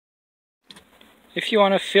If you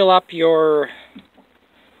want to fill up your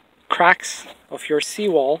cracks of your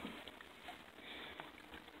seawall,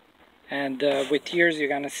 and with years you're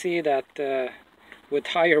gonna see that with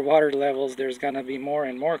higher water levels there's gonna be more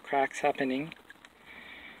and more cracks happening,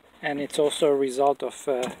 and it's also a result of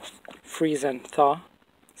freeze and thaw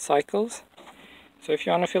cycles. So if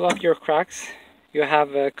you want to fill up your cracks, you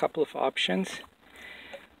have a couple of options.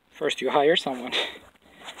 First, you hire someone.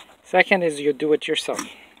 Second is you do it yourself.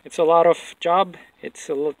 It's a lot of job, it's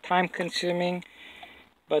a little time consuming,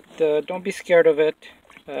 but don't be scared of it.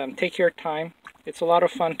 Take your time. It's a lot of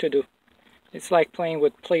fun to do. It's like playing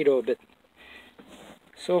with Play-Doh a bit.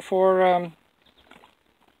 So for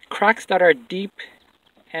cracks that are deep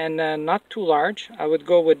and not too large, I would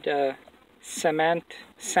go with cement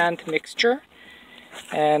sand mixture.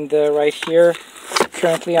 And right here,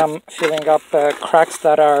 currently I'm filling up cracks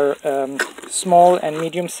that are small and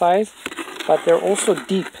medium size, but they're also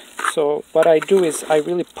deep. So what I do is I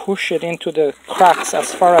really push it into the cracks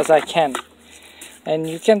as far as I can. And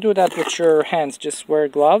you can do that with your hands, just wear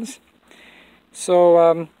gloves.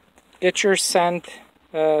 So get your sand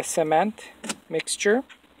cement mixture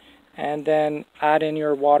and then add in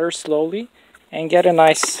your water slowly and get a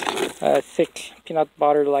nice thick peanut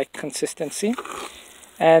butter like consistency.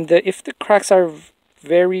 And if the cracks are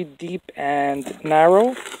very deep and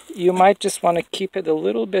narrow, you might just want to keep it a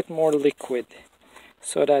little bit more liquid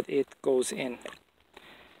so that it goes in.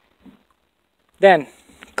 Then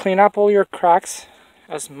clean up all your cracks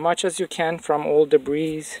as much as you can from all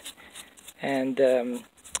debris and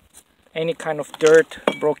any kind of dirt,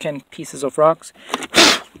 broken pieces of rocks.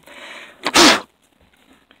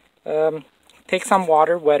 Take some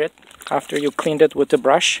water, wet it after you cleaned it with the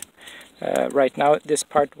brush. Right now this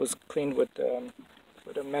part was cleaned with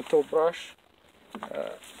a metal brush,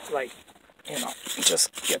 like, you know,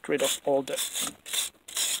 just get rid of all the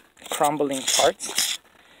crumbling parts.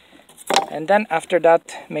 And then after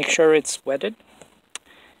that, make sure it's wetted.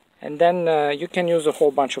 And then you can use a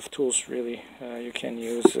whole bunch of tools, really. You can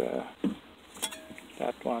use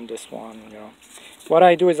that one, this one, you know. What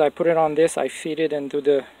I do is I put it on this, I feed it into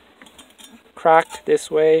the crack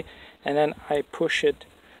this way, and then I push it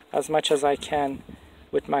as much as I can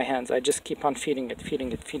with my hands. I just keep on feeding it,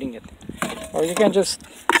 feeding it, feeding it. Or you can just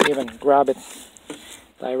even grab it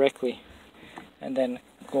directly and then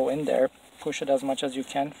go in there, push it as much as you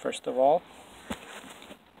can, first of all.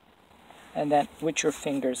 And then with your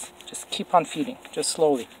fingers, just keep on feeding, just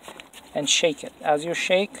slowly, and shake it. As you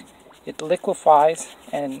shake, it liquefies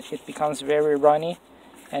and it becomes very runny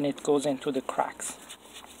and it goes into the cracks.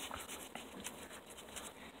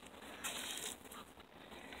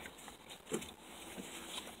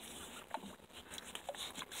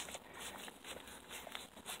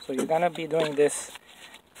 So you're gonna be doing this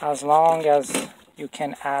as long as you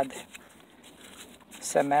can add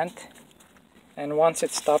cement, and once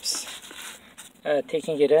it stops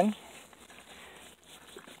taking it in,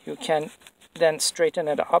 you can then straighten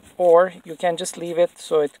it up, or you can just leave it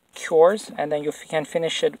so it cures, and then you can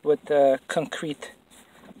finish it with concrete,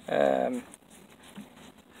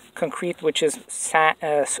 which is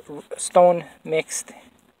stone mixed,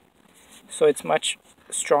 so it's much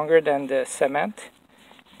stronger than the cement.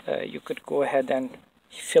 You could go ahead and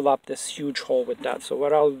fill up this huge hole with that. So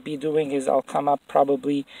what I'll be doing is I'll come up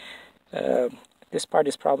probably, this part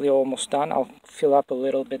is probably almost done. I'll fill up a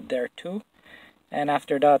little bit there too. And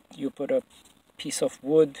after that, you put a piece of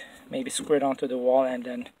wood, maybe screw it onto the wall, and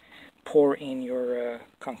then pour in your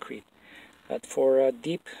concrete. But for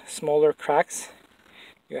deep, smaller cracks,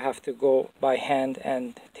 you have to go by hand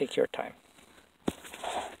and take your time.